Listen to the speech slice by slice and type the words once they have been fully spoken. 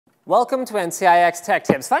Welcome to NCIX Tech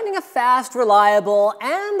Tips. Finding a fast, reliable,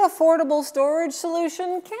 and affordable storage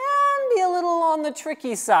solution can be a little on the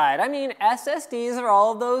tricky side. I mean, SSDs are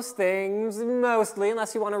all of those things, mostly,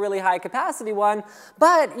 unless you want a really high capacity one.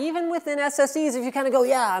 But even within SSDs, if you kind of go,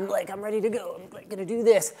 yeah, I'm ready to go, I'm gonna do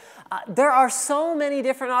this, there are so many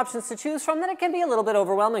different options to choose from that it can be a little bit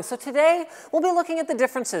overwhelming. So today, we'll be looking at the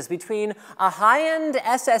differences between a high-end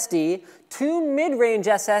SSD, two mid-range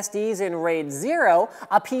SSDs in RAID 0,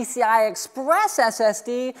 a PCI Express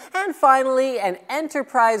SSD, and finally an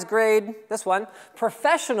enterprise-grade, this one,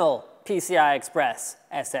 professional PCI Express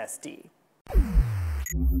SSD.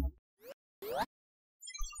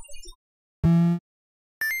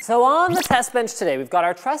 So on the test bench today, we've got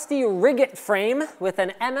our trusty Rigget frame with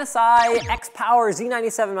an MSI X-Power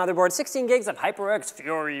Z97 motherboard, 16 gigs of HyperX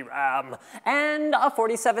Fury RAM, and a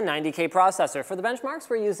 4790K processor. For the benchmarks,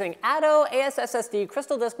 we're using ADATA ASSSD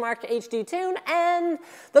Crystal Disk Mark HD Tune and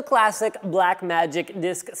the classic Blackmagic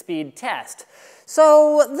disk speed test.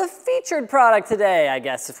 So the featured product today, I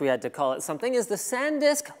guess if we had to call it something, is the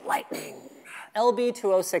Sandisk Lightning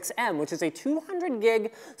LB206M, which is a 200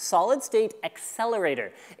 gig solid-state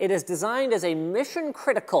accelerator. It is designed as a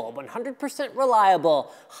mission-critical, 100%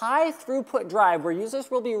 reliable, high-throughput drive where users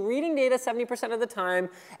will be reading data 70% of the time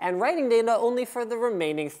and writing data only for the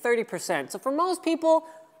remaining 30%. So for most people,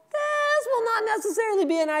 this will not necessarily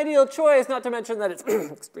be an ideal choice, not to mention that it's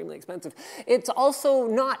extremely expensive. It's also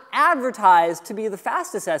not advertised to be the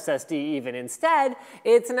fastest SSD even. Instead,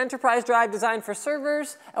 it's an enterprise drive designed for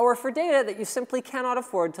servers or for data that you simply cannot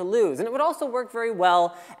afford to lose. And it would also work very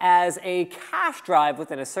well as a cache drive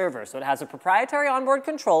within a server. So it has a proprietary onboard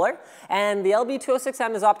controller, and the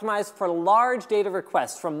LB206M is optimized for large data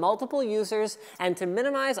requests from multiple users and to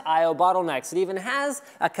minimize I/O bottlenecks. It even has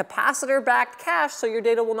a capacitor-backed cache, so your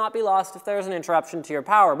data will not be lost if there's an interruption to your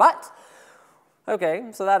power. But, okay,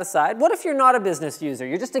 so that aside, what if you're not a business user?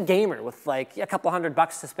 You're just a gamer with like a couple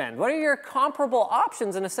 $100 to spend. What are your comparable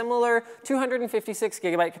options in a similar 256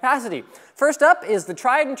 gigabyte capacity? First up is the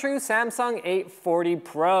tried and true Samsung 840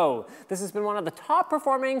 Pro. This has been one of the top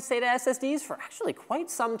performing SATA SSDs for actually quite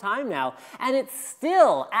some time now, and it's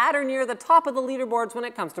still at or near the top of the leaderboards when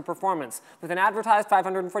it comes to performance. With an advertised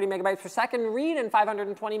 540 megabytes per second read and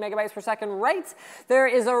 520 megabytes per second write, there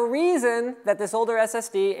is a reason that this older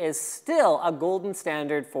SSD is still a golden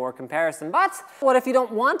standard for comparison. But what if you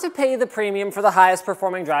don't want to pay the premium for the highest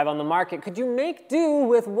performing drive on the market? Could you make do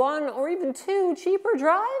with one or even two cheaper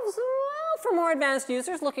drives? Well, for more advanced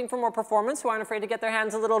users looking for more performance who aren't afraid to get their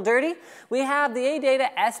hands a little dirty, we have the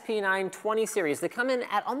ADATA SP920 series. They come in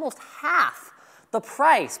at almost half the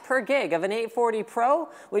price per gig of an 840 Pro,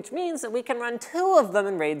 which means that we can run two of them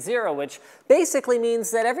in RAID 0, which basically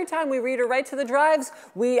means that every time we read or write to the drives,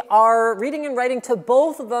 we are reading and writing to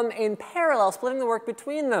both of them in parallel, splitting the work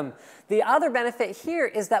between them. The other benefit here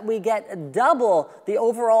is that we get double the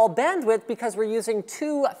overall bandwidth because we're using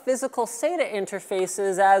two physical SATA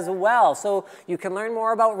interfaces as well. So you can learn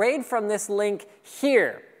more about RAID from this link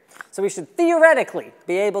here. So we should theoretically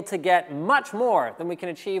be able to get much more than we can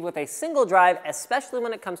achieve with a single drive, especially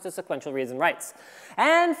when it comes to sequential reads and writes.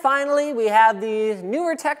 And finally, we have the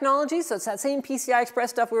newer technology, so it's that same PCI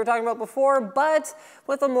Express stuff we were talking about before, but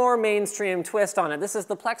with a more mainstream twist on it. This is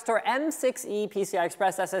the Plextor M6e PCI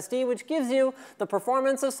Express SSD, which gives you the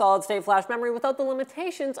performance of solid-state flash memory without the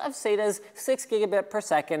limitations of SATA's 6 gigabit per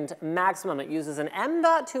second maximum. It uses an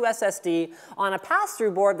M.2 SSD on a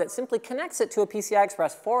pass-through board that simply connects it to a PCI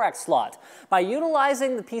Express 4X slot. By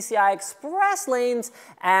utilizing the PCI Express lanes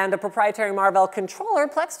and a proprietary Marvell controller,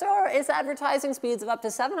 Plextor is advertising speeds of up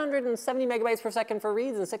to 770 megabytes per second for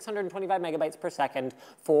reads and 625 megabytes per second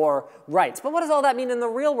for writes. But what does all that mean in the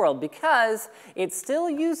real world? Because it's still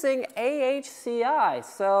using AHCI,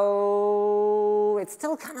 so it's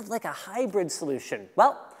still kind of like a hybrid solution.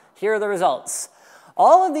 Well, here are the results.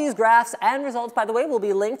 All of these graphs and results, by the way, will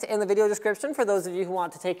be linked in the video description for those of you who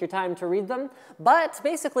want to take your time to read them. But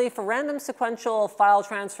basically, for random sequential file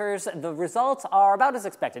transfers, the results are about as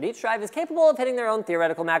expected. Each drive is capable of hitting their own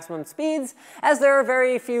theoretical maximum speeds, as there are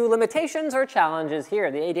very few limitations or challenges here.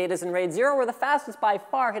 The ADATAs in RAID 0 were the fastest by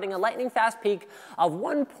far, hitting a lightning fast peak of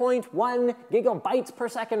 1.1 gigabytes per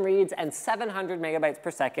second reads and 700 megabytes per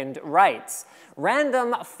second writes.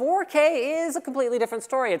 Random 4K is a completely different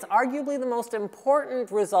story. It's arguably the most important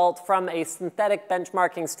important result from a synthetic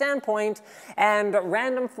benchmarking standpoint, and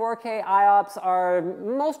random 4K IOPS are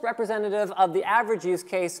most representative of the average use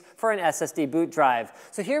case for an SSD boot drive.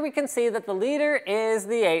 So here we can see that the leader is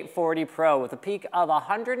the 840 Pro with a peak of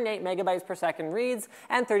 108 megabytes per second reads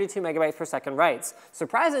and 32 megabytes per second writes.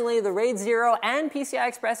 Surprisingly, the RAID 0 and PCI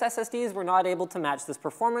Express SSDs were not able to match this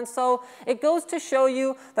performance, so it goes to show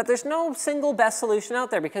you that there's no single best solution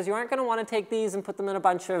out there, because you aren't going to want to take these and put them in a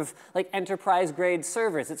bunch of like enterprise grade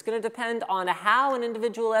servers. It's going to depend on how an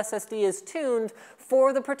individual SSD is tuned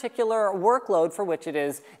for the particular workload for which it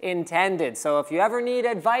is intended. So if you ever need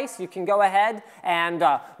advice, you can go ahead and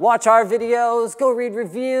watch our videos, go read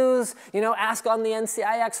reviews, ask on the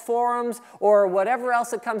NCIX forums, or whatever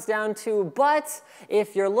else it comes down to. But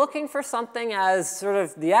if you're looking for something as sort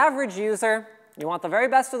of the average user, you want the very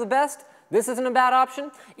best of the best, this isn't a bad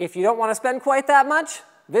option. If you don't want to spend quite that much,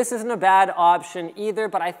 this isn't a bad option either,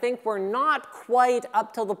 but I think we're not quite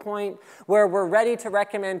up to the point where we're ready to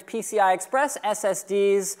recommend PCI Express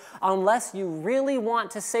SSDs unless you really want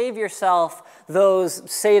to save yourself those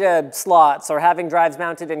SATA slots or having drives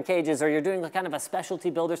mounted in cages, or you're doing kind of a specialty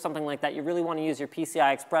build or something like that. You really want to use your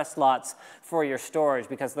PCI Express slots for your storage,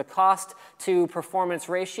 because the cost to performance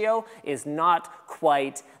ratio is not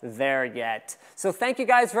quite there yet. So thank you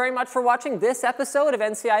guys very much for watching this episode of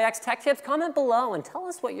NCIX Tech Tips. Comment below and tell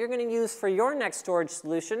us what you're going to use for your next storage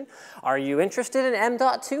solution. Are you interested in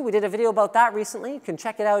M.2? We did a video about that recently. You can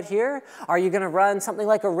check it out here. Are you going to run something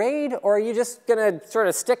like a RAID, or are you just going to sort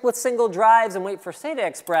of stick with single drives and wait for SATA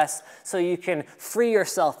Express so you can free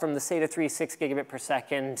yourself from the SATA3 6 gigabit per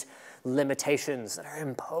second limitations that are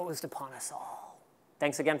imposed upon us all?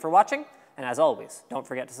 Thanks again for watching, and as always, don't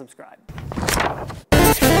forget to subscribe.